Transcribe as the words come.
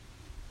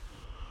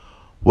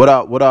What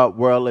up,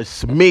 world?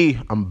 It's me.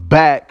 I'm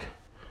back.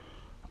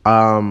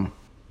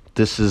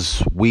 This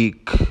is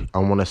week, I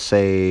want to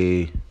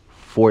say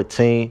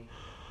 14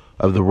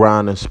 of the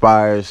Ron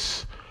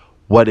Inspires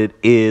What It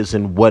Is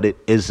and What It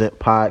Isn't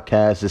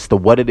podcast. It's the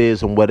What It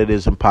Is and What It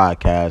Isn't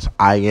podcast.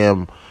 I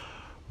am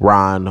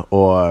Ron,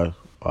 or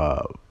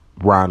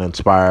Ron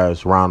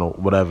Inspires,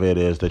 Ronald, whatever it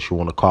is that you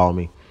want to call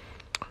me.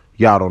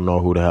 Y'all don't know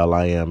who the hell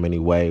I am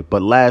anyway.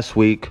 But last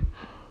week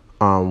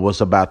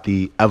was about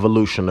the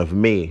evolution of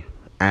me.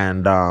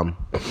 And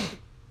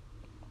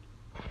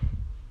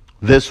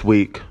this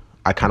week,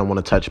 I kind of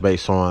want to touch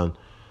base on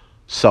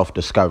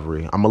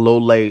self-discovery. I'm a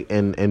little late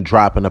in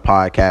dropping the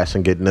podcast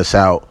and getting this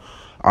out.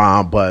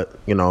 But,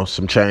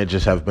 some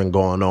changes have been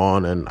going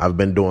on and I've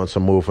been doing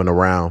some moving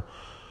around.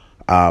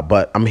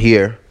 But I'm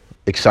here,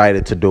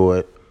 excited to do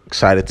it,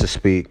 excited to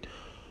speak,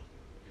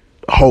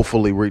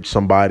 hopefully reach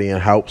somebody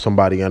and help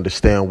somebody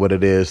understand what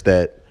it is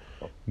that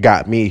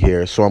got me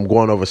here. So I'm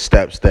going over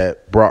steps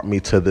that brought me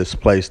to this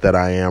place that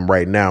I am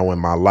right now in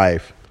my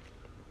life.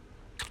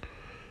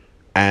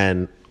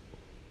 And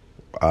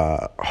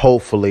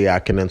hopefully I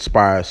can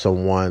inspire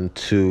someone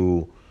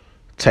to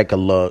take a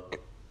look,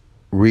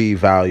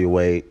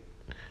 reevaluate,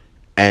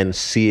 and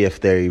see if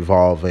they're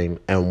evolving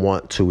and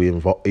want to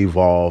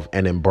evolve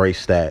and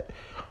embrace that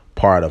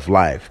part of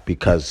life,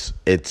 because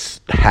it's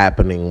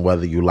happening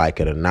whether you like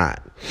it or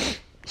not.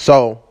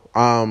 So,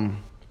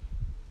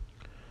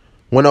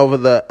 went over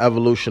the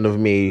evolution of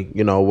me,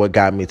 what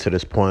got me to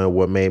this point,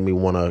 what made me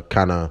want to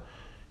kind of,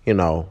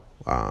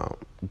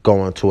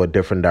 go into a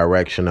different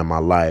direction in my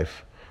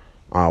life.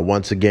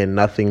 Once again,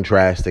 nothing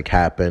drastic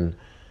happened.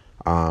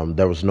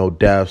 There was no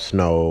deaths,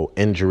 no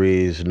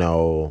injuries,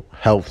 no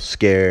health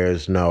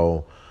scares,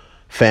 no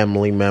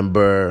family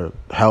member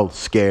health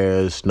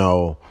scares,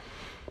 no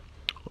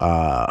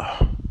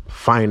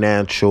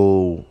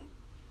financial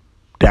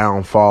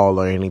downfall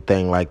or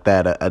anything like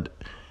that.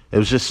 It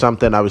was just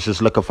something I was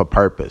just looking for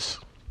purpose.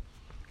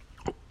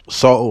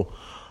 So,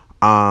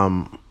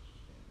 I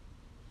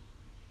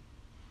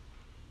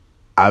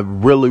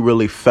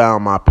really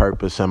found my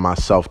purpose in my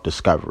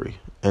self-discovery.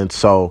 And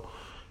so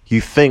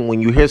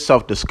when you hear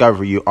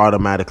self-discovery, you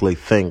automatically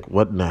think,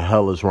 what in the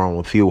hell is wrong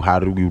with you? How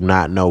do you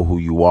not know who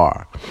you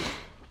are?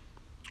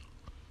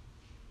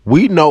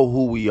 We know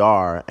who we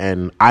are,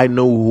 and I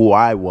knew who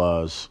I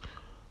was,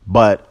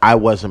 but I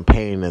wasn't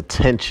paying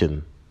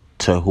attention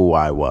to who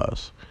I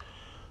was.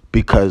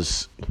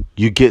 Because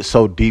you get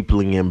so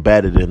deeply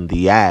embedded in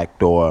the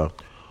act or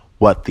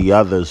what the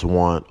others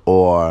want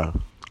or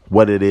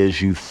what it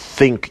is you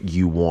think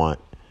you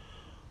want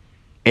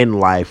in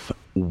life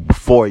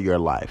for your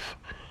life.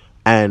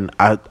 And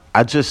I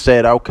just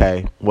said,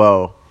 okay,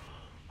 well,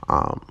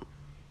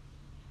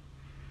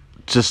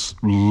 just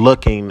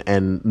looking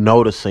and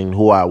noticing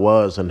who I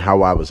was and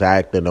how I was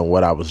acting and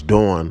what I was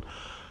doing,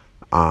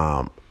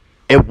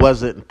 it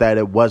wasn't that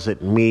it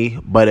wasn't me,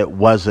 but it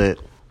wasn't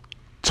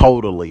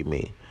totally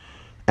me.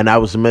 And I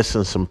was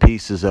missing some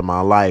pieces in my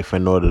life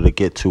in order to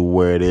get to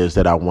where it is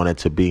that I wanted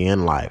to be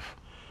in life.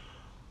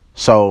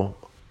 So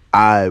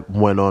I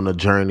went on a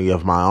journey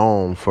of my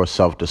own for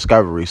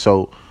self-discovery.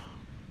 So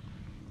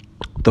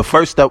the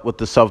first step with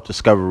the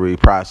self-discovery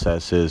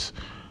process is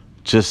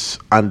just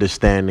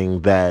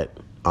understanding that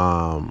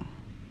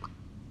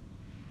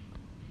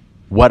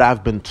what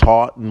I've been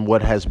taught and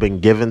what has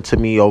been given to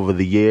me over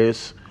the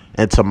years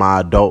into my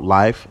adult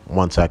life.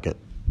 One second.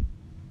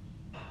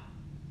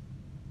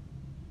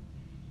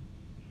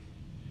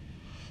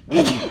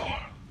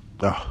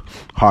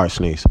 Hard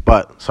sneeze,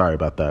 but sorry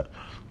about that.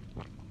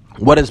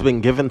 What has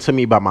been given to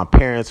me by my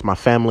parents, my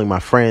family, my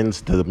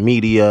friends, the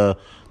media,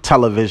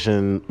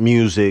 television,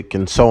 music,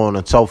 and so on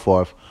and so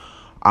forth.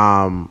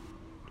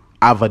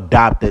 I've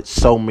adopted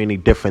so many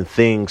different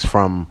things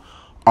from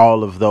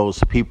all of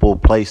those people,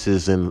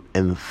 places,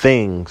 and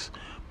things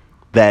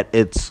that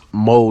it's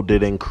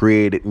molded and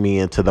created me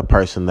into the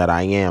person that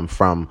I am,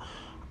 from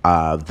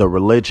the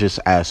religious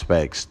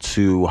aspects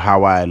to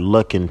how I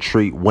look and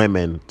treat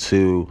women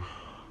to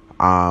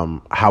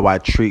how I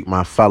treat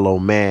my fellow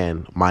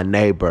man, my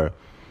neighbor.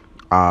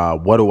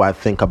 What do I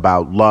think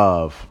about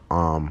love?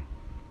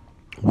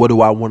 What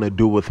do I want to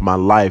do with my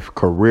life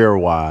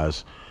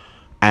career-wise?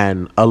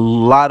 And a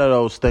lot of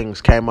those things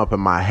came up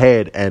in my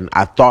head, and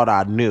I thought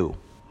I knew.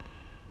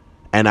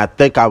 And I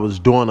think I was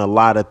doing a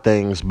lot of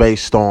things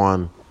based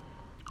on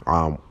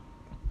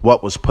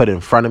what was put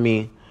in front of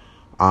me,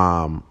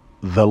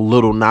 the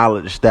little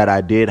knowledge that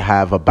I did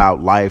have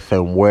about life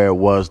and where it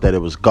was that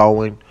it was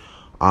going,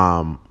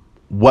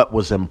 what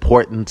was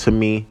important to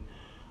me,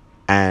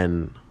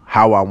 and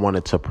how I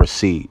wanted to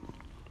proceed.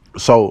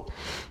 So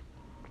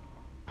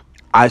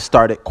I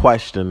started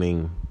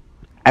questioning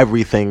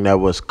everything that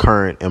was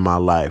current in my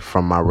life,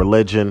 from my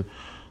religion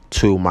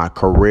to my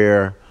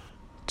career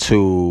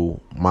to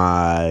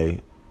my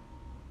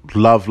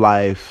love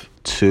life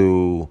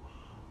to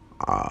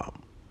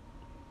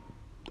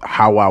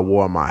how I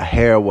wore my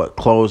hair, what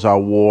clothes I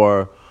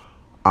wore,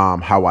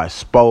 how I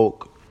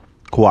spoke,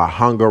 who I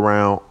hung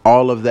around.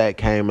 All of that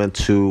came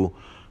into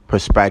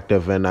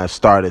perspective, and I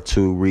started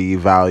to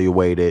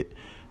reevaluate it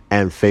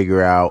and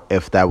figure out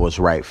if that was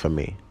right for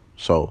me.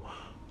 So,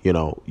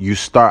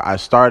 I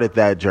started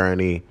that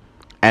journey,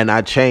 and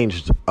I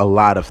changed a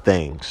lot of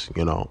things.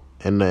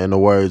 In the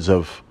words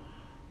of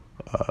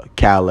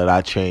Khaled,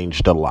 I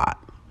changed a lot.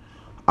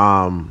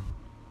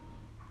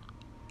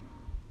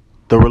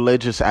 The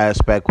religious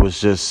aspect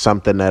was just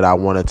something that I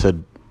wanted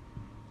to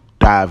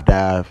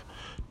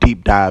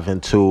deep dive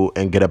into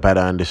and get a better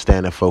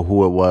understanding for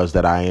who it was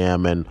that I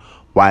am and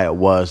why it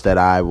was that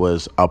I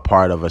was a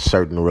part of a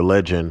certain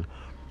religion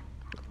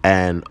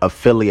and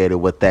affiliated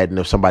with that. And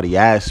if somebody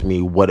asked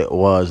me what it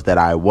was that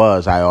I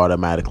was, I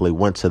automatically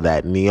went to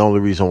that. And the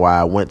only reason why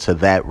I went to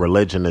that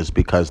religion is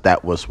because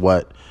that was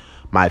what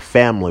my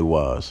family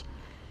was.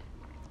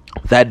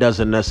 That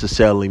doesn't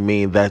necessarily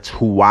mean that's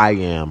who I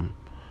am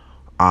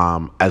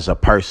as a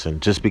person.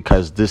 Just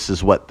because this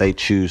is what they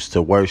choose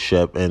to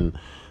worship and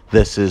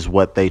this is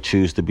what they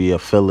choose to be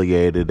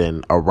affiliated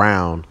and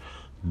around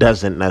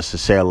doesn't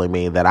necessarily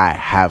mean that I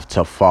have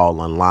to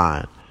fall in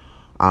line.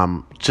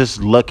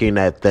 Just looking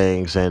at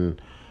things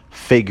and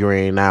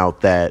figuring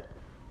out that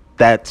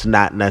that's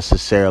not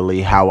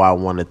necessarily how I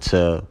wanted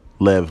to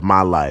live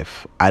my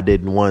life. I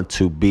didn't want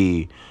to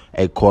be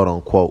a quote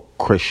unquote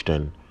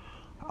Christian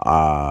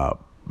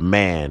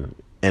man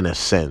in a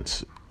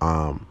sense.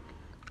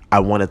 I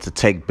wanted to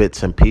take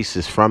bits and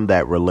pieces from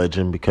that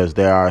religion because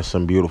there are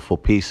some beautiful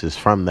pieces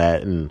from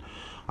that. And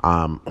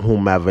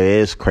whomever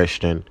is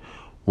Christian,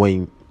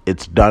 when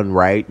it's done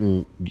right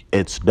and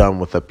it's done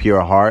with a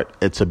pure heart,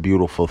 it's a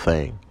beautiful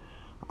thing.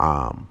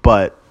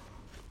 But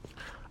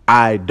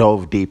I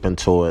dove deep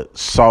into it,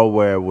 saw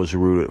where it was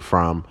rooted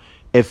from,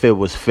 if it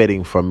was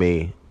fitting for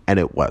me, and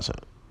it wasn't.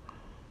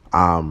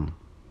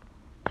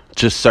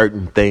 Just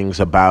certain things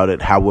about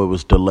it, how it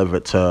was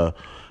delivered to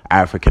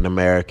African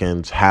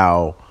Americans,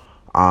 how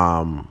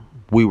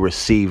we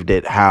received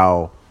it,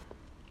 how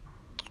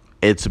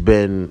it's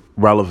been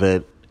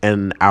relevant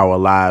in our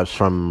lives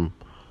from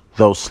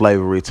those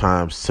slavery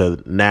times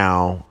to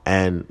now,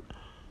 and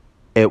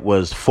it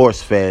was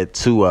force-fed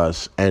to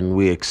us and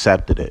we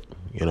accepted it.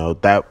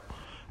 That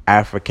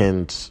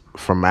Africans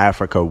from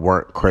Africa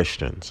weren't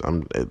Christians.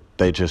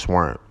 They just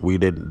weren't.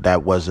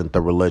 That wasn't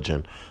the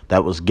religion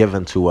that was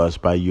given to us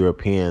by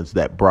Europeans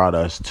that brought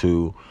us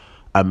to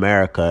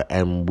America,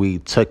 and we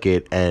took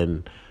it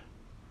and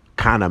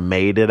kind of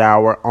made it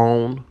our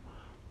own,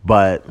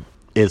 but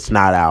it's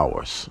not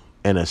ours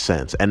in a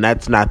sense. And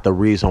that's not the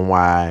reason why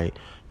I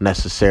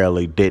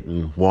necessarily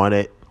didn't want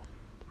it.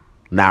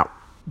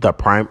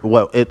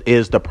 It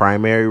is the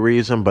primary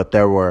reason, but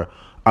there were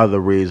other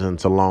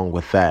reasons along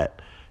with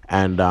that.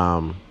 And,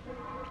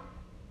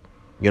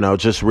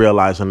 just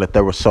realizing that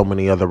there were so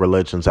many other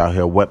religions out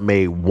here, what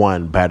made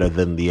one better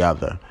than the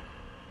other?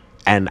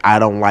 And I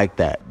don't like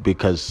that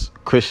because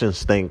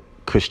Christians think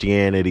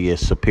Christianity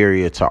is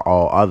superior to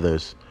all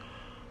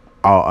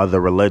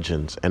other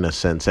religions in a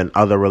sense, and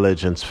other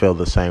religions feel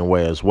the same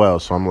way as well.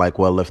 So I'm like,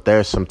 well, if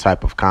there's some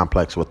type of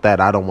complex with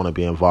that, I don't want to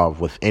be involved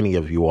with any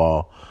of you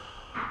all,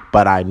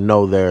 but I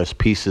know there's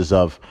pieces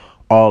of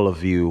all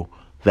of you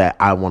that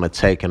I want to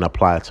take and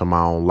apply to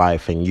my own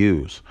life and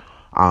use.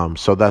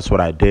 So that's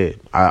what I did.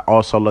 I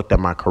also looked at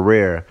my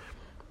career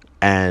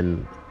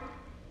and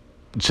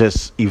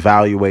just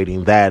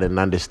evaluating that and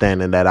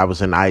understanding that I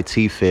was in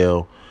IT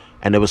field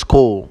and it was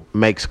cool,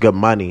 makes good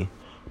money,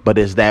 but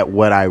is that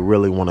what I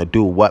really want to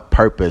do? What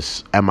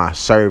purpose am I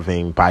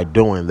serving by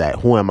doing that?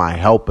 Who am I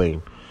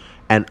helping?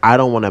 And I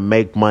don't want to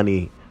make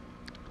money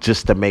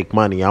just to make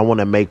money. I want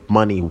to make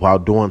money while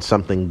doing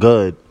something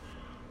good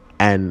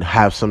and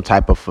have some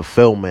type of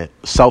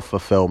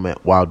self-fulfillment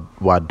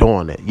while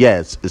doing it.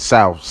 Yes, it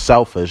sounds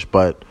selfish,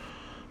 but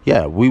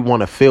yeah, we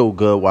want to feel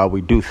good while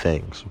we do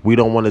things. We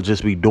don't want to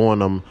just be doing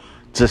them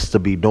just to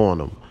be doing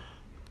them,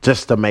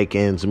 just to make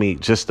ends meet,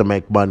 just to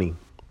make money.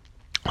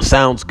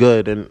 Sounds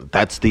good, and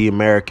that's the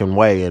American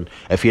way. And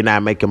if you're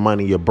not making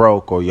money, you're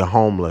broke or you're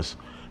homeless.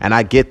 And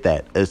I get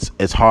that.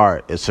 It's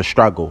hard. It's a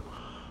struggle.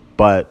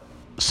 But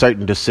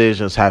certain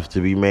decisions have to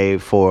be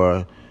made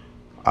for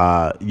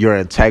your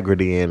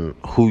integrity and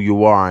who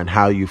you are and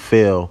how you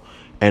feel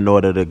in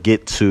order to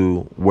get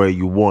to where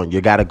you want.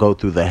 You got to go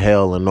through the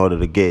hell in order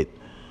to get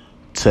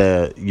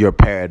to your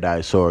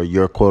paradise or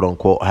your quote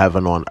unquote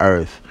heaven on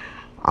earth,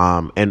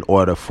 in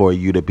order for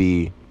you to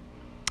be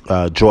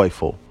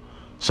joyful.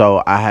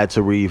 So I had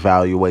to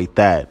reevaluate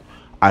that.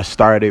 I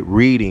started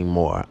reading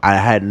more. I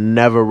had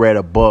never read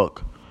a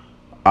book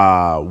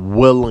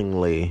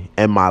willingly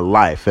in my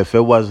life. If it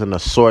wasn't a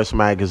Source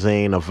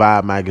magazine, a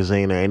Vibe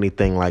magazine, or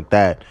anything like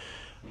that,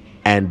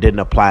 and didn't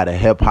apply to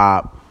hip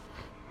hop,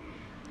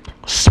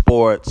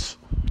 sports,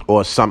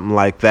 or something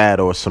like that,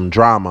 or some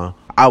drama,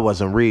 I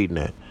wasn't reading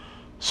it.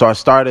 So I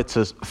started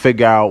to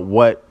figure out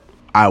what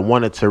I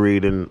wanted to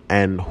read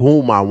and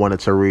whom I wanted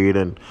to read.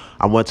 And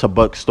I went to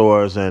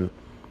bookstores and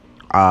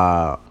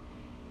I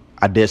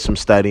did some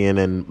studying,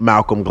 and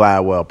Malcolm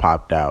Gladwell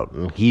popped out,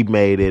 and he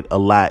made it a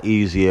lot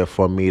easier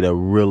for me to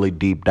really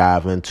deep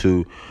dive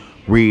into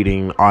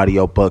reading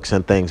audiobooks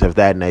and things of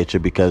that nature,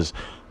 because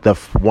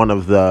one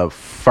of the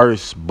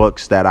first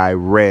books that I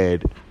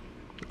read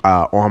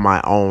on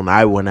my own.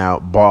 I went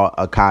out, bought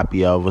a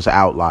copy of, was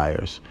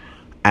Outliers,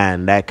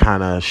 and that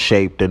kind of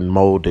shaped and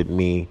molded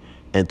me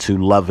into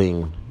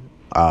loving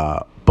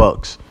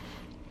books.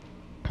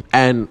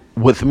 And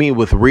with me,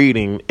 with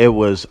reading, it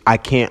was,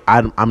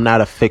 I'm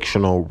not a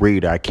fictional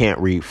reader. I can't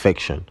read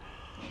fiction.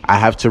 I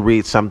have to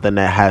read something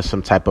that has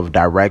some type of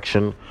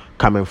direction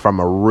coming from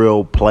a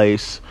real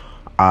place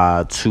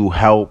to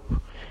help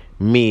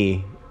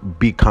me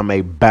become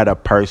a better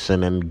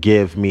person and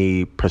give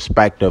me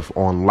perspective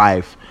on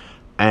life,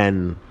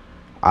 and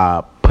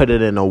put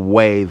it in a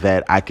way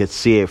that I could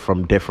see it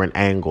from different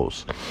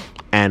angles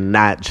and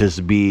not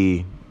just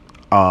be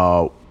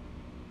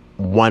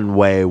one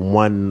way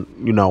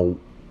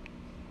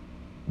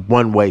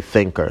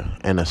thinker,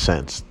 in a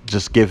sense.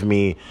 Just give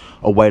me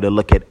a way to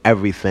look at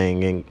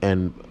everything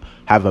and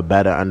have a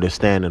better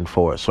understanding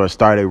for it. So I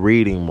started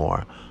reading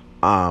more.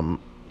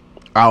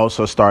 I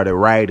also started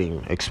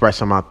writing,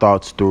 expressing my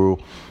thoughts through,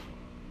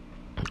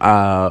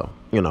 on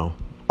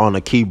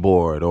a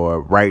keyboard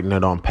or writing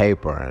it on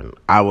paper. And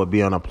I would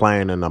be on a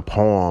plane and a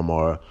poem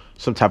or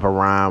some type of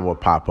rhyme would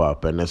pop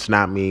up. And it's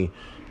not me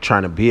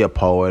trying to be a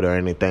poet or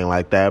anything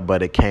like that,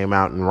 but it came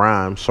out in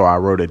rhyme, so I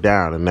wrote it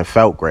down, and it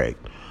felt great.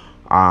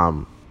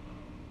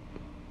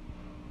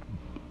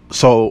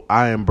 So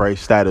I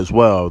embraced that as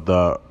well,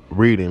 the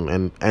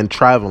reading and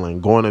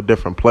traveling, going to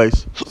different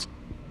places,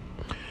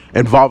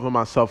 involving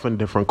myself in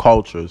different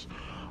cultures,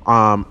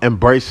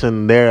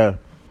 embracing their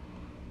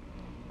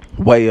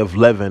way of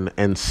living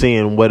and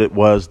seeing what it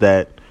was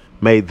that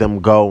made them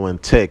go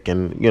and tick.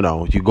 And,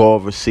 you go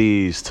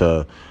overseas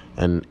to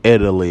in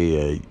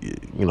Italy,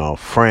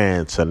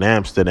 France and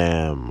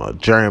Amsterdam,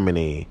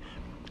 Germany,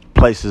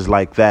 places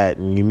like that,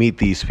 and you meet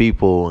these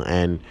people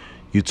and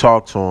you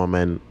talk to them,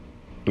 and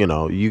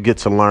you get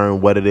to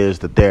learn what it is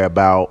that they're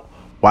about,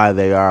 why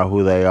they are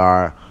who they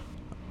are,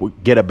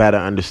 get a better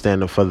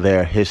understanding for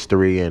their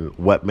history and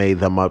what made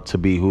them up to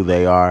be who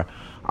they are,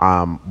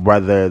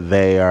 whether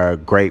they are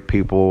great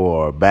people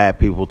or bad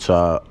people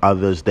to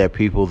others. They're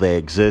people, they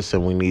exist,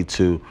 and we need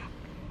to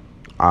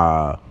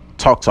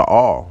talk to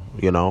all,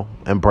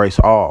 embrace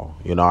all.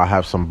 I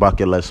have some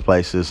bucket list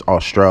places: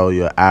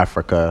 Australia,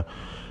 Africa,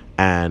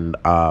 and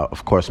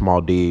of course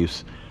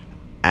Maldives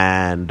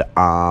and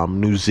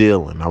New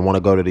Zealand. I want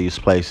to go to these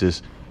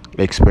places,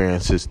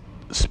 experience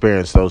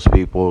those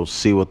people,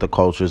 see what the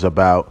culture is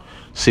about,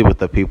 see what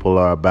the people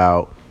are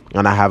about.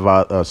 And I have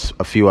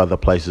a few other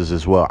places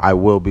as well. I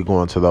will be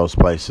going to those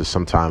places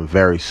sometime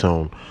very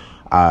soon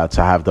to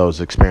have those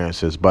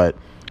experiences. But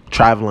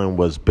traveling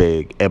was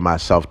big in my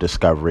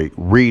self-discovery.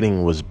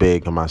 Reading was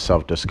big in my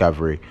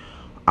self-discovery.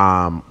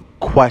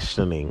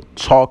 Questioning,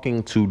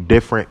 talking to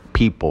different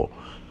people,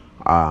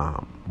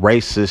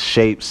 races,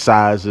 shapes,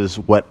 sizes,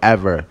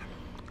 whatever,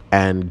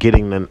 and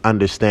getting an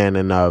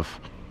understanding of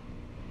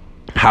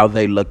how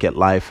they look at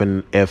life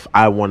and if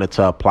I wanted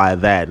to apply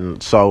that.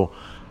 And so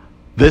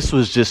this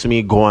was just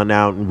me going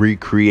out and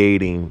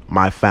recreating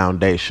my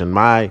foundation,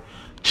 my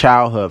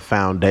childhood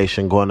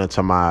foundation, going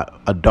into my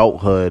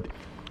adulthood.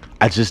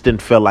 I just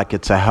didn't feel like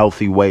it's a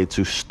healthy way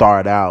to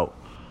start out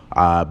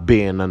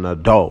being an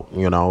adult.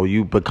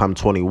 You become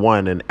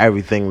 21 and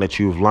everything that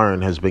you've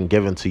learned has been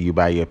given to you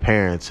by your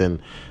parents.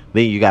 And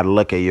then you got to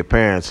look at your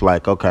parents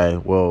like, okay,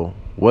 well,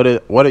 what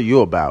are you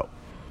about?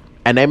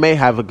 And they may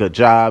have a good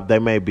job. They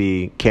may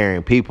be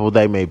caring people.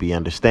 They may be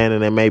understanding.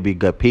 They may be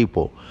good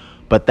people.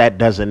 But that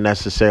doesn't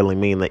necessarily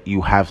mean that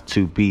you have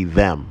to be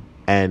them.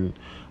 And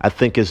I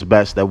think it's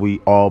best that we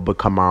all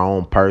become our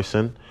own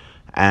person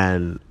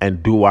and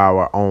do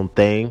our own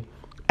thing.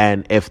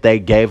 And if they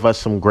gave us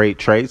some great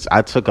traits,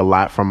 I took a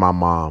lot from my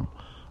mom.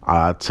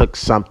 I took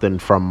something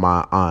from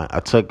my aunt. I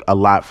took a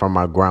lot from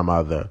my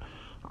grandmother.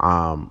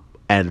 And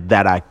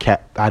that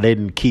I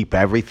didn't keep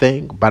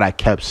everything, but I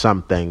kept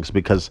some things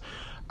because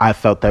I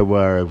felt they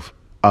were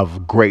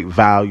of great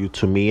value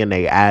to me and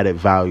they added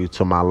value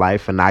to my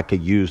life, and I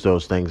could use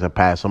those things and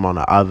pass them on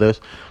to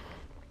others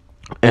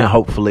and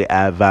hopefully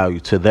add value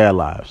to their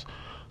lives.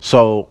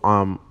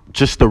 So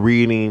just the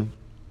reading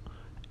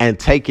and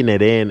taking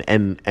it in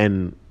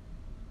and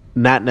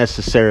not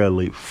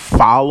necessarily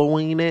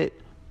following it,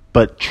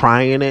 but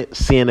trying it,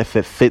 seeing if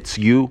it fits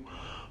you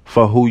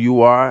for who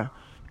you are,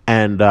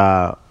 and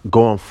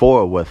going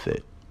forward with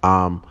it.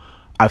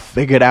 I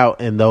figured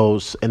out in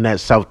that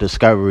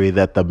self-discovery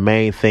that the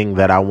main thing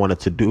that I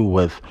wanted to do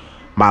with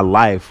my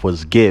life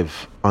was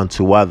give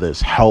unto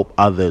others, help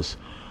others,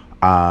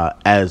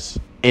 as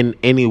in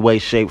any way,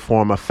 shape,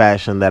 form, or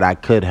fashion that I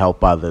could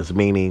help others.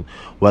 Meaning,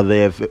 whether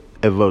if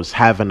it was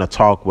having a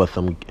talk with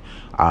them,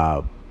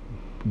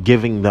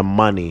 giving them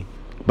money,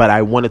 but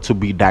I wanted to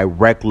be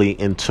directly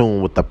in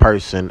tune with the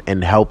person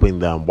and helping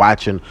them.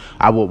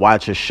 I would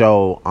watch a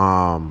show,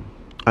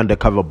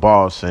 Undercover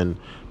Boss, and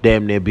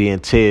damn near be in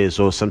tears,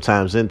 or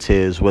sometimes in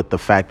tears, with the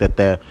fact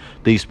that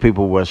these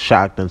people were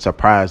shocked and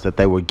surprised that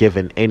they were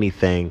given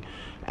anything,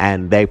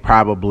 and they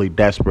probably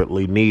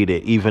desperately need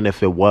it, even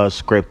if it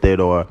was scripted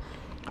or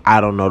I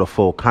don't know the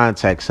full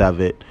context of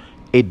it.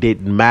 it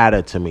didn't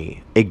matter to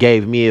me. It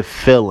gave me a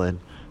feeling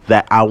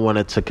that I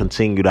wanted to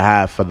continue to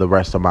have for the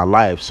rest of my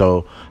life.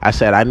 So I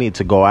said, I need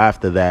to go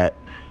after that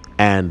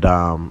and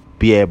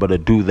be able to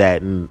do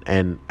that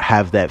and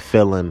have that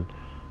feeling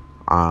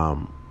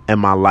in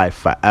my life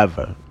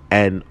forever.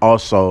 And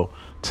also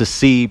to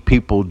see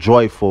people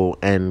joyful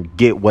and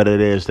get what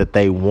it is that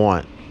they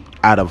want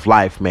out of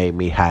life made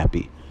me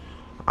happy.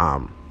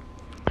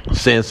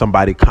 Seeing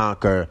somebody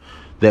conquer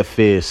their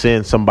fears,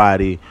 seeing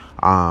somebody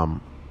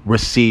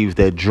receive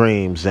their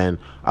dreams and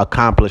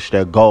accomplish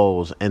their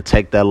goals and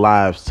take their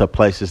lives to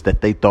places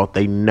that they thought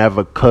they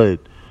never could,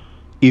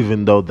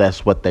 even though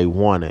that's what they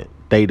wanted.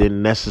 They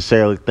didn't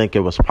necessarily think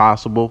it was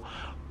possible,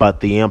 but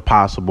the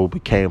impossible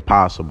became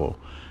possible.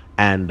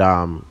 And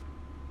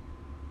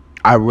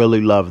I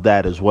really love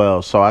that as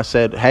well. So I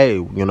said, hey,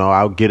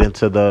 I'll get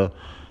into the,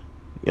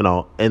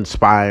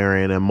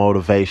 inspiring and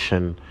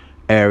motivation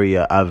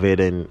area of it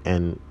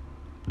and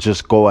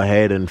just go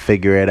ahead and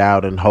figure it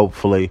out and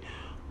hopefully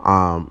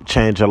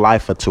change a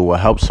life or two or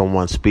help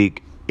someone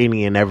speak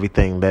any and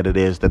everything that it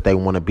is that they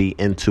want to be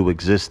into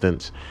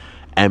existence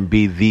and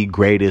be the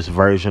greatest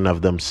version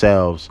of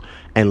themselves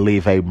and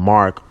leave a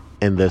mark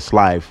in this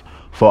life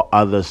for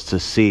others to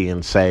see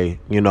and say,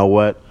 you know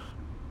what?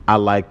 I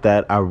like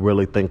that. I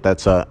really think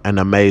that's an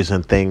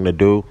amazing thing to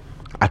do.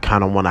 I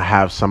kind of want to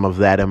have some of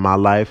that in my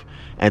life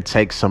and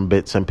take some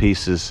bits and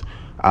pieces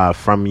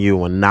from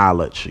you and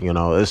knowledge.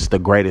 It's the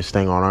greatest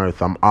thing on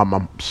earth.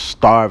 I'm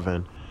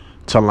starving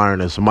to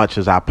learn as much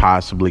as I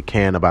possibly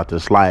can about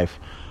this life,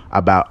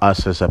 about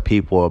us as a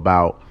people,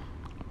 about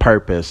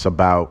purpose,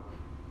 about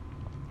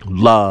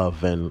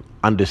love and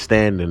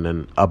understanding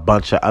and a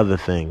bunch of other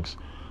things.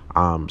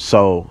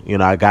 So,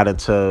 I got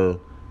into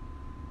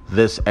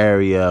this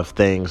area of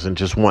things and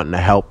just wanting to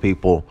help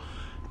people.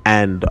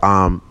 And,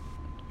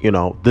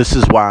 this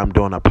is why I'm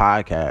doing a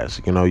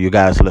podcast. You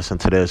guys listen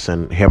to this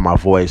and hear my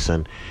voice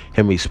and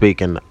hear me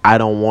speaking. I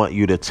don't want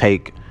you to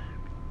take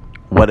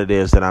what it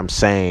is that I'm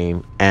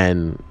saying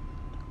and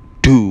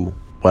do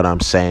what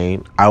I'm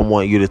saying. I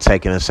want you to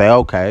take it and say,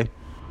 okay,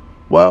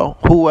 well,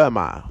 who am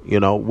I?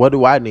 What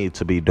do I need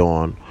to be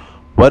doing?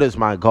 What is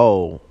my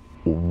goal?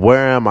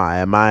 Where am I?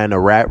 Am I in a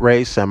rat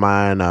race? Am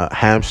I in a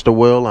hamster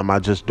wheel? Am I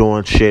just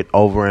doing shit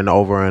over and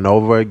over and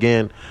over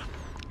again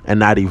and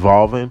not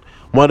evolving?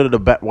 One of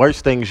the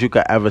worst things you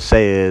could ever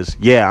say is,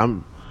 yeah,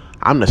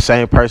 I'm the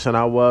same person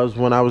I was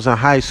when I was in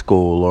high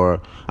school,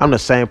 or I'm the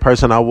same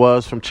person I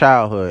was from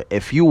childhood.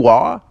 If you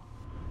are,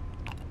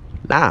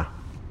 nah.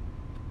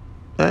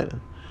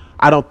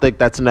 I don't think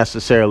that's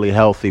necessarily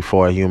healthy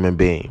for a human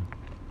being.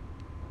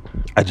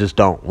 I just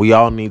don't. We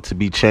all need to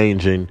be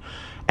changing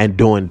and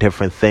doing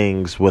different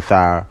things with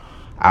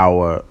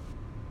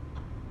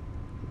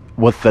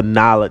with the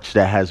knowledge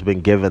that has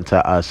been given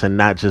to us and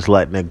not just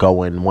letting it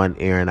go in one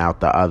ear and out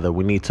the other.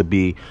 We need to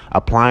be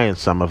applying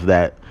some of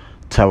that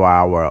to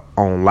our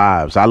own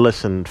lives. I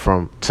listened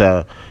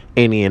to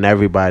any and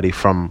everybody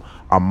from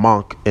a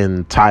monk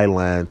in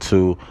Thailand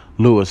to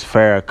Louis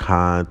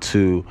Farrakhan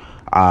to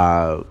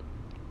a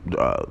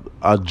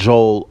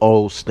Joel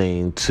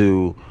Osteen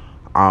to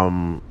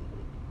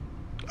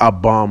a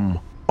bum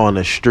on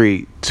the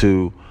street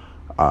to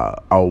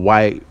a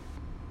white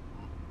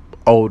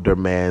older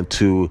man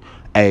to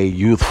a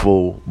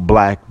youthful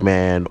black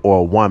man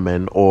or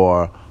woman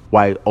or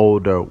white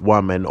older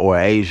woman or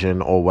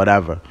Asian or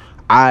whatever.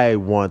 I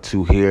want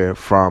to hear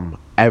from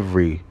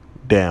every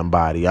damn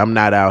body. I'm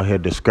not out here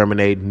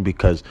discriminating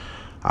because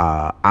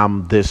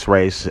I'm this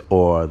race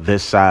or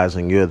this size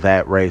and you're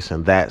that race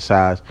and that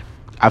size.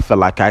 I feel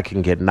like I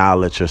can get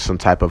knowledge or some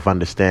type of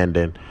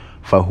understanding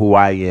for who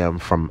I am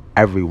from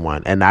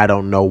everyone. And I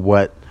don't know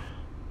what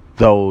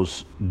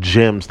those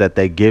gems that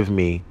they give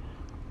me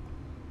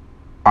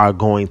are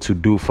going to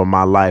do for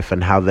my life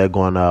and how they're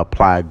going to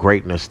apply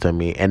greatness to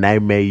me. And I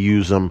may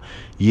use them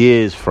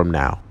years from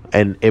now.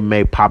 And it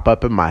may pop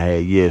up in my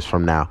head years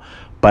from now.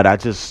 But I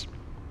just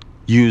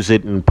use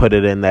it and put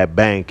it in that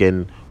bank.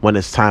 And when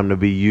it's time to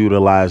be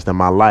utilized in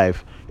my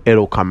life,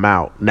 it'll come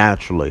out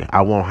naturally.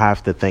 I won't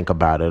have to think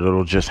about it.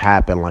 It'll just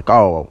happen like,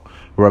 oh,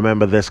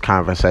 remember this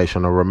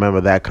conversation or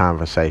remember that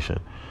conversation.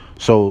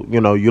 So,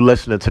 you're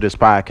listening to this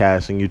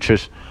podcast and you're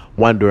just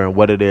wondering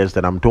what it is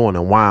that I'm doing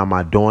and why am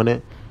I doing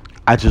it?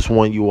 I just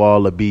want you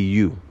all to be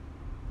you.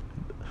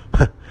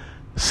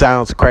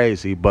 Sounds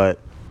crazy, but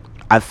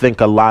I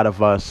think a lot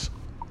of us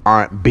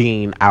aren't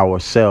being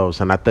ourselves.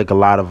 And I think a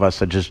lot of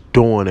us are just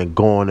doing and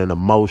going in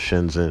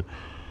emotions. And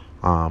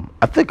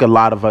I think a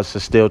lot of us are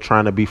still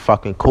trying to be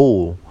fucking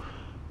cool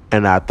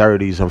in our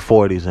 30s and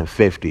 40s and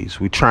 50s.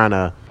 We're trying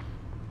to,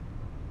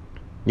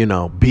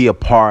 be a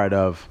part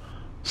of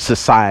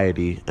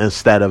society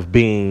instead of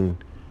being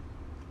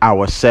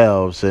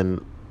ourselves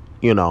and,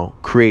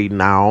 creating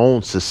our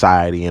own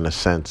society in a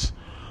sense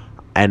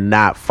and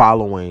not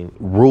following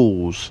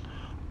rules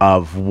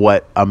of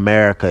what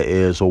America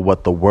is or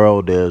what the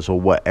world is or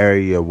what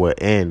area we're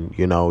in.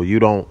 You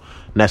don't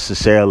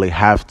necessarily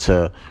have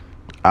to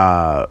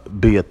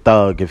be a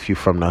thug if you're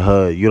from the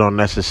hood. You don't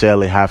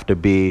necessarily have to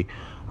be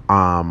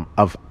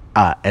of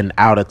an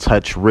out of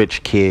touch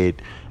rich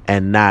kid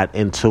and not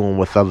in tune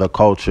with other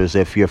cultures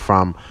if you're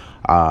from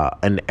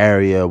an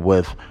area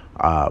with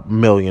 $1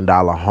 million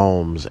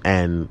homes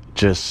and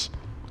just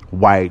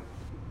white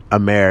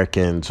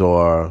Americans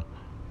or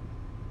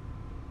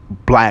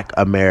black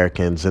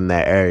Americans in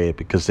that area,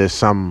 because there's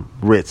some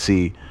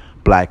ritzy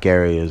black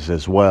areas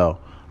as well.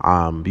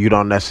 You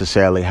don't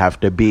necessarily have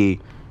to be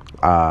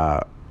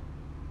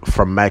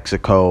from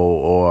Mexico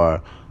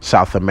or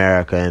South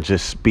America and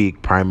just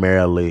speak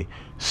primarily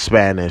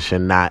Spanish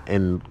and not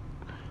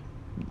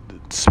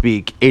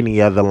speak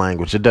any other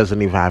language. It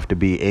doesn't even have to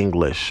be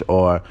English,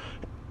 or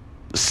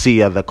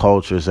see other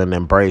cultures and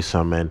embrace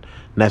them and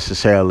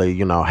necessarily,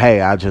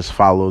 hey, I just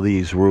follow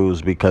these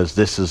rules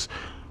because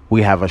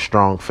we have a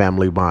strong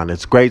family bond.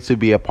 It's great to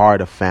be a part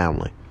of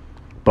family.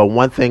 But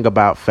one thing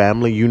about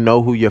family, you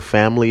know who your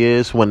family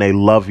is when they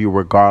love you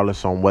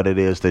regardless on what it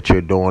is that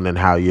you're doing and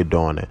how you're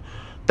doing it.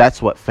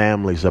 That's what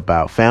family's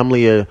about.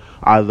 Family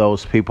are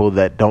those people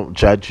that don't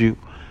judge you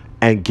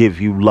and give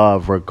you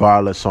love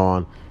regardless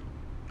on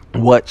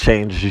what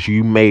changes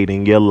you made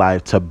in your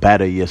life to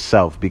better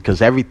yourself,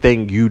 because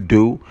everything you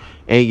do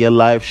in your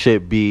life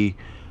should be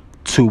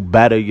to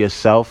better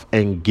yourself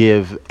and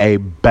give a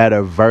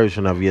better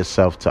version of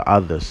yourself to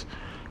others,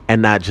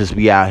 and not just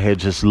be out here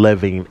just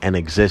living and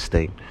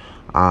existing.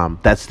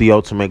 That's the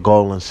ultimate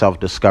goal in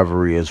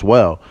self-discovery as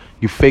well.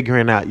 You're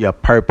figuring out your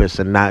purpose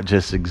and not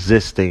just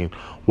existing,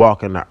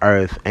 walking the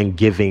earth and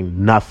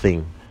giving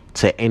nothing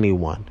to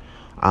anyone.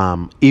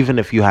 Even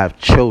if you have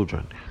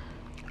children,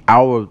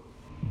 our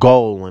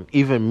goal, and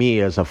even me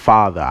as a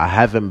father, I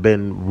haven't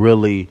been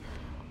really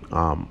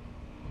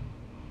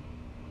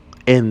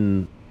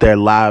in their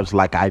lives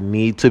like I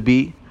need to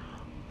be.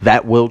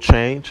 That will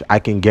change. I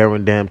can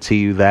guarantee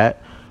you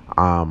that.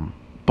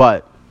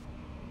 But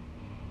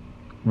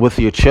with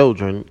your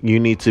children, you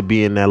need to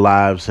be in their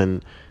lives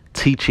and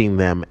teaching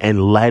them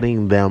and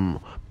letting them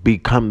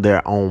become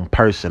their own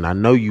person. I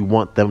know you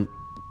want them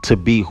to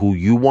be who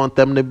you want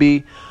them to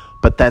be,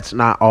 but that's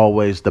not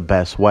always the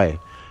best way,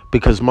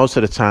 because most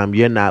of the time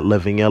you're not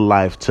living your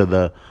life to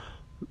the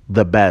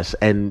best.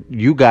 And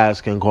you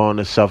guys can go on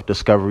to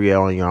self-discovery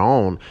on your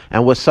own.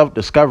 And with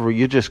self-discovery,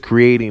 you're just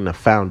creating a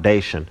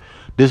foundation.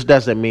 This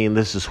doesn't mean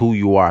this is who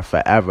you are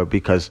forever,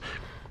 because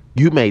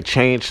you may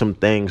change some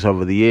things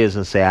over the years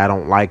and say, I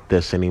don't like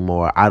this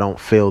anymore. I don't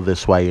feel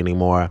this way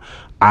anymore.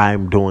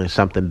 I'm doing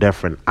something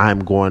different. I'm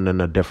going in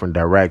a different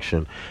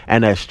direction.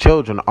 And as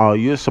children, all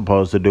you're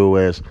supposed to do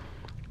is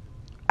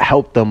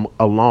help them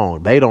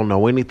along. They don't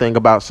know anything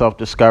about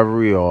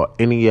self-discovery or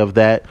any of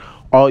that.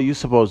 All you're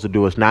supposed to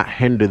do is not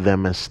hinder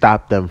them and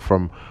stop them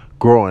from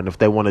growing. If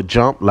they want to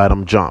jump, let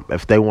them jump.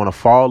 If they want to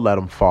fall, let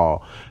them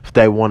fall. If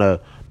they want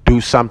to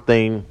do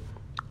something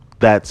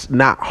that's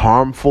not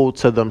harmful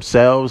to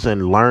themselves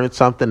and learn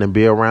something and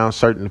be around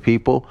certain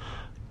people,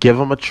 give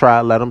them a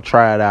try. Let them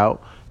try it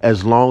out,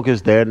 as long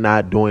as they're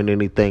not doing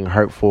anything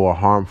hurtful or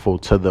harmful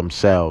to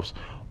themselves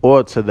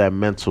or to their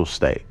mental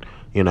state.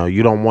 You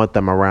don't want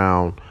them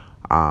around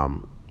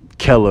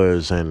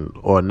killers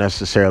or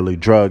necessarily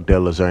drug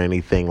dealers or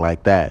anything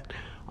like that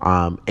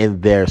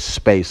in their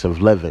space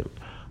of living.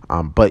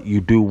 But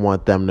you do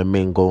want them to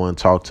mingle and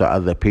talk to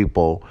other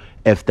people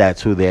if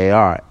that's who they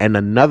are. And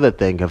another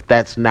thing, if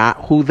that's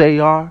not who they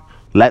are,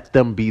 let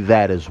them be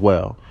that as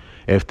well.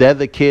 If they're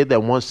the kid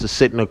that wants to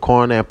sit in the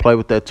corner and play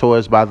with their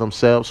toys by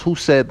themselves, who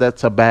said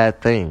that's a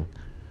bad thing?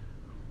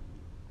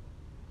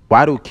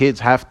 Why do kids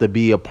have to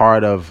be a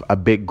part of a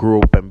big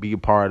group and be a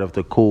part of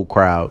the cool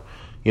crowd?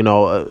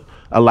 A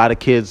lot of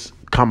kids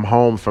come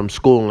home from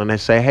school and they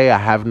say, hey, I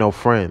have no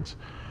friends.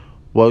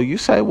 Well, you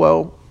say,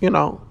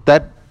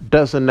 that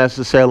doesn't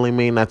necessarily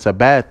mean that's a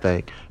bad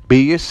thing.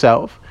 Be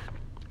yourself.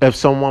 If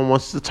someone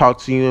wants to talk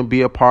to you and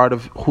be a part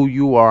of who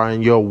you are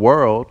in your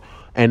world,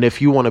 and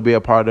if you want to be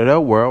a part of their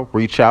world,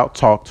 reach out,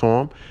 talk to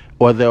them,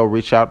 or they'll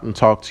reach out and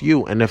talk to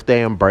you. And if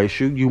they embrace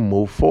you, you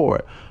move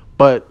forward.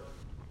 But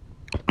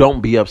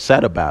don't be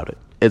upset about it.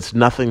 It's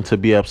nothing to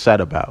be upset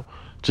about.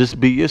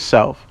 Just be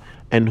yourself,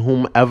 and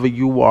whomever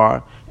you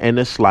are in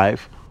this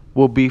life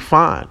will be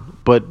fine.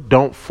 But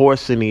don't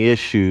force any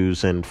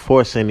issues and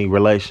force any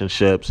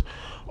relationships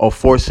or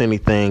force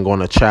anything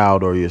on a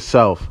child or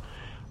yourself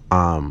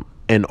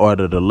in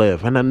order to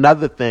live. And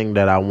another thing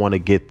that I want to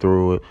get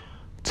through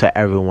to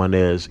everyone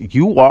is,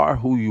 you are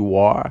who you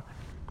are,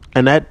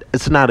 and that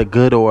it's not a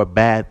good or a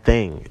bad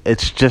thing.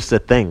 It's just a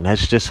thing.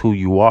 That's just who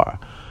you are.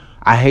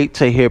 I hate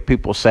to hear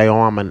people say,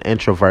 oh, I'm an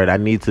introvert. I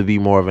need to be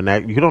more of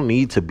you don't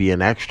need to be an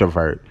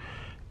extrovert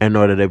in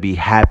order to be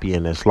happy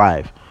in this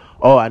life.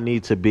 Oh, I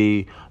need to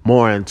be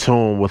more in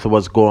tune with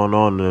what's going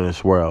on in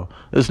this world.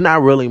 There's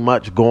not really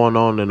much going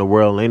on in the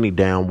world any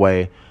damn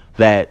way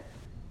that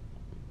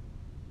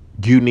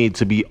you need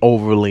to be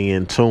overly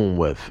in tune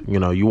with.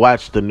 You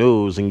watch the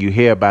news and you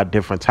hear about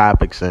different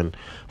topics and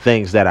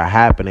things that are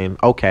happening.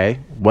 Okay,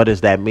 what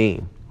does that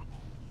mean?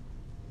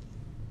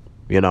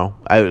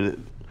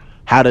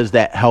 How does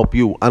that help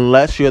you?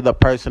 Unless you're the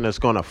person that's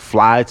going to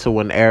fly to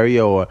an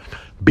area or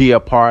be a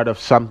part of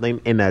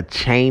something in a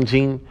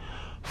changing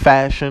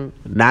fashion,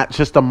 not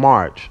just a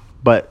march,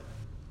 but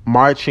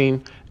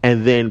marching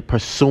and then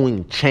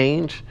pursuing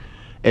change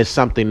is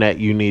something that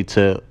you need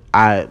to,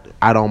 I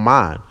don't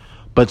mind.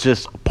 But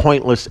just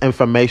pointless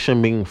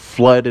information being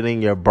flooded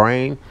in your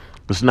brain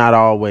is not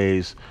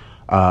always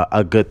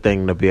a good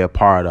thing to be a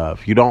part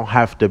of. You don't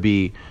have to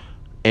be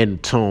in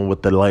tune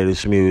with the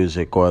latest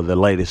music or the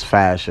latest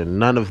fashion.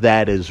 None of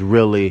that is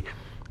really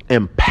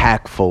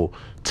impactful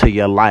to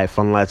your life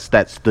unless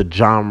that's the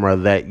genre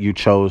that you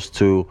chose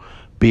to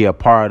be a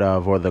part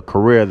of or the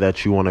career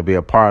that you want to be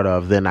a part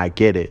of. Then I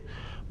get it.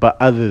 But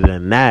other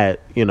than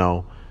that,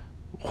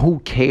 who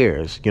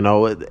cares?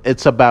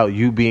 It's about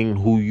you being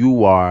who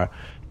you are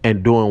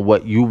and doing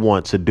what you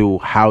want to do,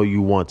 how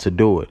you want to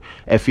do it.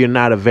 If you're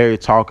not a very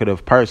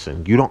talkative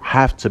person, you don't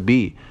have to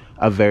be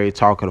a very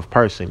talkative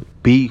person.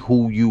 Be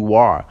who you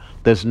are.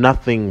 There's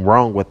nothing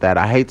wrong with that.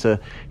 I hate to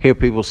hear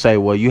people say,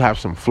 well, you have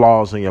some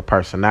flaws in your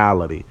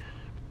personality.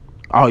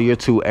 Oh, you're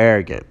too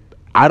arrogant.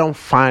 I don't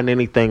find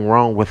anything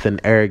wrong with an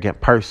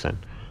arrogant person.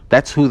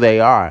 That's who they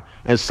are.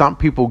 And some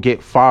people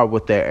get far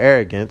with their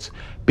arrogance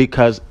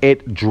because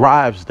it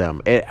drives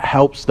them. It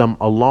helps them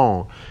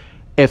along.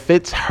 If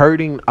it's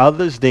hurting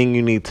others, then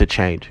you need to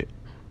change it.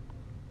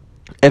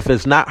 If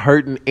it's not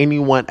hurting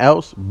anyone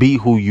else, be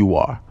who you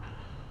are.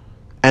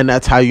 And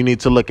that's how you need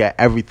to look at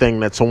everything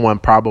that someone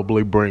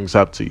probably brings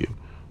up to you.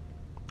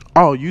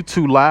 Oh, you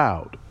too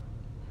loud.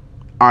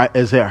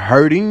 Is it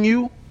hurting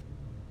you?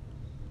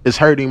 It's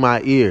hurting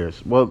my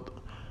ears. Well,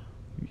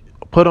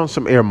 put on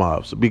some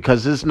earmuffs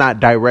because it's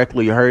not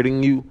directly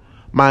hurting you.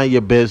 Mind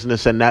your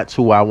business, and that's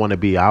who I want to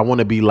be. I want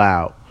to be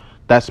loud.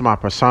 That's my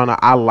persona.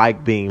 I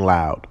like being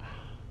loud.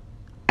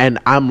 And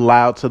I'm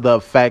loud to the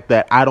fact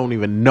that I don't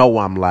even know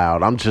I'm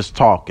loud. I'm just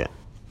talking.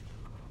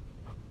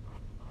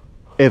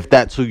 If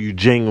that's who you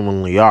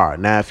genuinely are.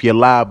 Now, if you're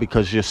loud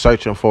because you're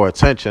searching for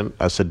attention,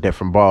 that's a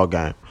different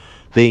ballgame.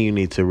 Then you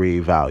need to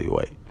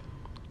reevaluate.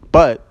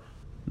 But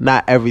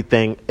not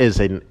everything is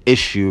an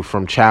issue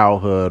from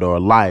childhood or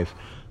life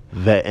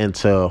that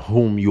into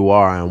whom you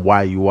are and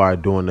why you are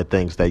doing the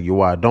things that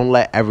you are. Don't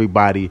let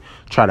everybody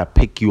try to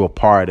pick you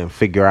apart and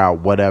figure out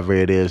whatever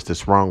it is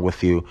that's wrong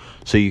with you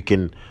so you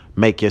can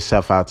make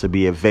yourself out to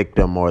be a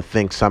victim or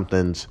think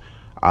something's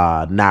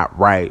not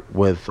right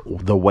with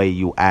the way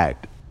you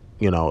act.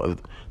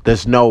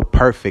 There's no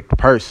perfect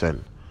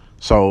person.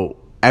 So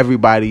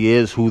everybody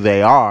is who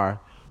they are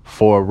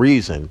for a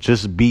reason.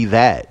 Just be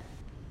that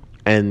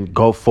and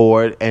go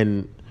forward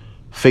and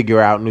figure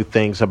out new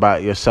things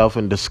about yourself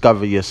and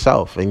discover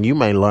yourself. And you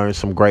may learn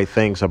some great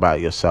things about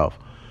yourself,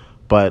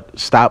 but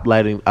stop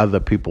letting other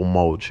people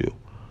mold you.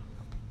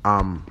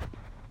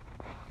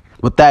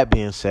 With that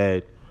being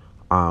said,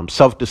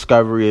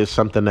 self-discovery is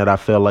something that I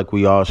feel like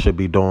we all should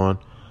be doing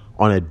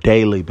on a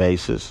daily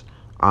basis.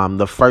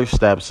 The first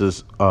steps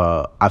is,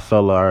 I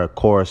feel our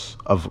course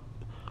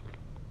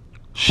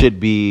should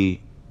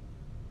be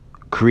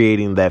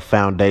creating that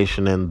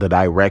foundation and the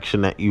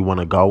direction that you want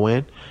to go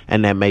in,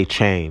 and that may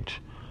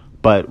change.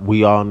 But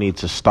we all need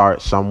to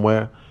start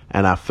somewhere,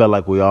 and I feel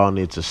like we all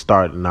need to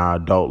start in our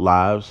adult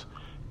lives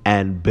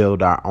and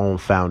build our own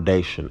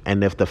foundation.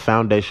 And if the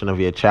foundation of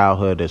your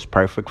childhood is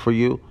perfect for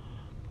you,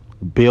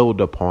 build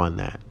upon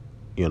that.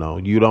 You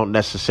don't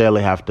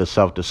necessarily have to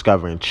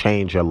self-discover and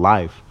change your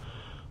life,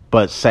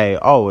 but say,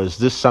 oh, is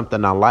this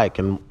something I like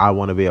and I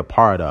want to be a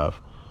part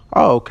of?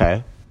 Oh,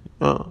 okay.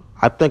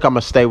 I think I'm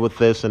going to stay with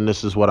this and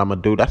this is what I'm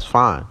going to do. That's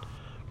fine.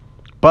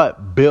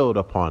 But build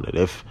upon it.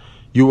 If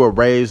you were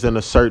raised in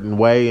a certain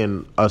way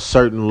and a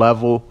certain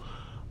level,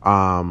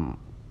 and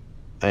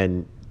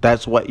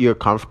that's what you're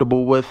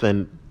comfortable with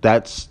and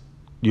that's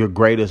your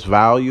greatest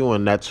value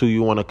and that's who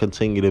you want to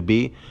continue to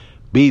be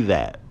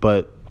that.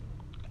 But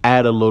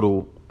add a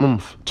little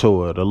oomph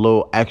to it, a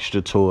little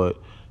extra to it,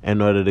 in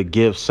order to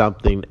give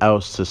something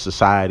else to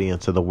society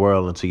and to the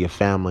world and to your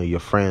family, your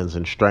friends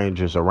and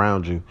strangers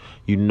around you.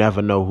 You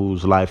never know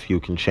whose life you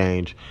can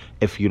change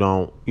if you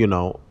don't,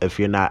 if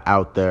you're not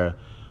out there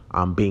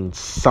being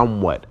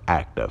somewhat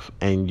active.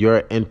 And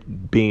you're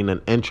being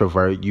an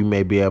introvert, you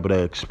may be able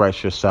to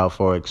express yourself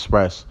or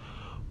express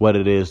what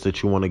it is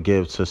that you want to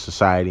give to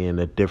society in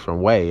a different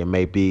way. It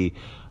may be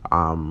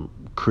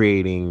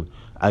creating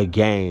a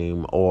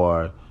game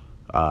or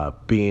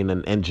being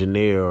an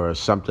engineer or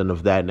something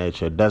of that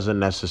nature. It doesn't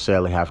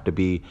necessarily have to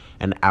be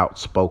an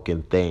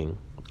outspoken thing,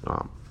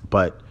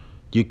 but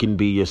you can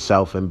be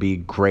yourself and be a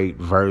great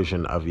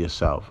version of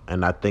yourself.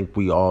 And I think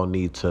we all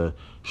need to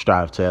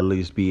strive to at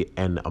least be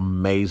an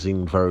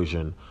amazing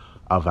version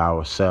of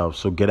ourselves.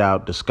 So get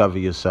out, discover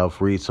yourself,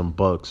 read some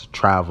books,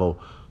 travel,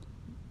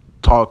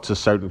 talk to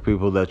certain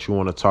people that you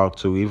want to talk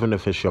to. Even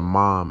if it's your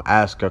mom,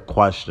 ask her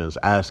questions,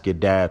 ask your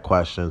dad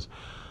questions.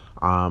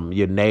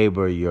 Your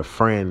neighbor, your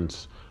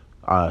friends,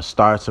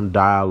 start some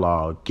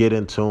dialogue, get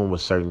in tune with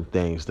certain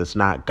things that's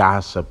not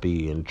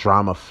gossipy and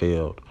drama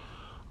filled.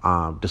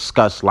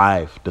 Discuss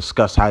life,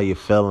 discuss how you're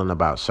feeling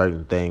about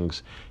certain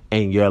things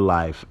in your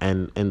life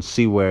and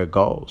see where it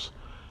goes.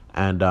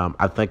 And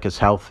I think it's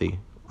healthy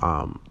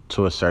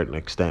to a certain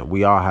extent.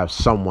 We all have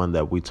someone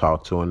that we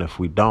talk to, and if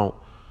we don't,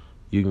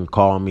 you can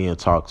call me and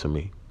talk to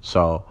me.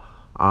 So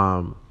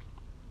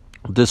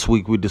this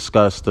week we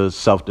discussed the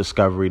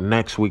self-discovery.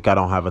 Next week I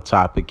don't have a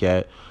topic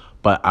yet,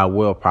 but I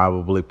will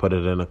probably put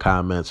it in the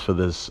comments for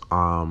this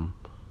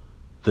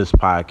this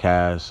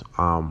podcast.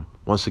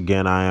 Once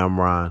again, I am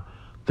Ron.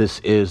 This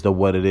is the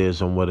What It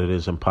Is and What It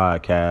Isn't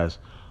podcast.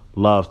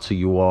 Love to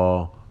you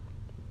all.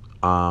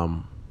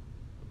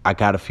 I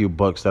got a few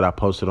books that I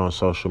posted on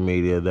social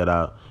media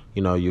that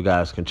you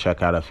guys can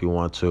check out if you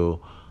want to.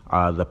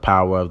 The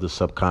Power of the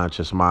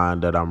Subconscious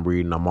Mind that I'm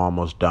reading, I'm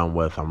almost done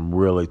with. I'm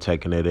really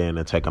taking it in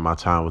and taking my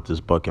time with this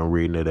book and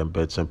reading it in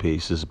bits and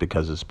pieces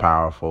because it's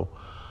powerful.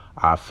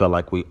 I feel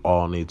like we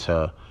all need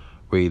to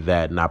read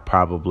that, and I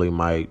probably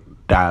might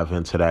dive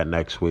into that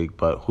next week,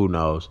 but who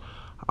knows.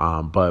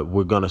 But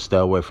we're going to stay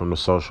away from the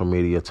social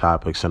media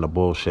topics and the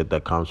bullshit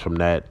that comes from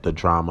that, the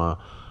drama,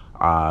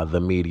 the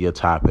media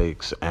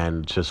topics,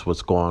 and just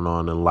what's going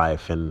on in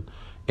life and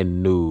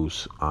in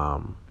news.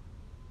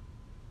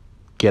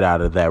 Get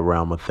out of that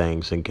realm of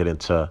things and get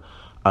into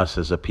us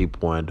as a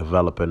people and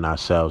developing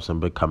ourselves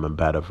and becoming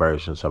better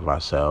versions of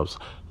ourselves.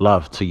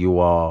 Love to you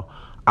all.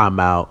 I'm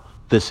out.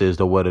 This is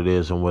the What It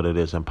Is and What It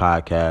Isn't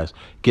podcast.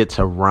 Get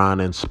to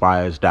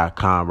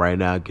roninspires.com right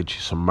now. Get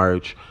you some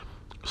merch,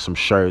 some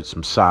shirts,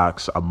 some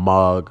socks, a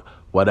mug,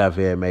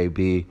 whatever it may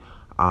be.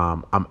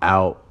 I'm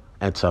out.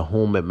 And to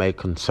whom it may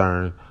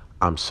concern,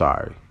 I'm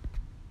sorry.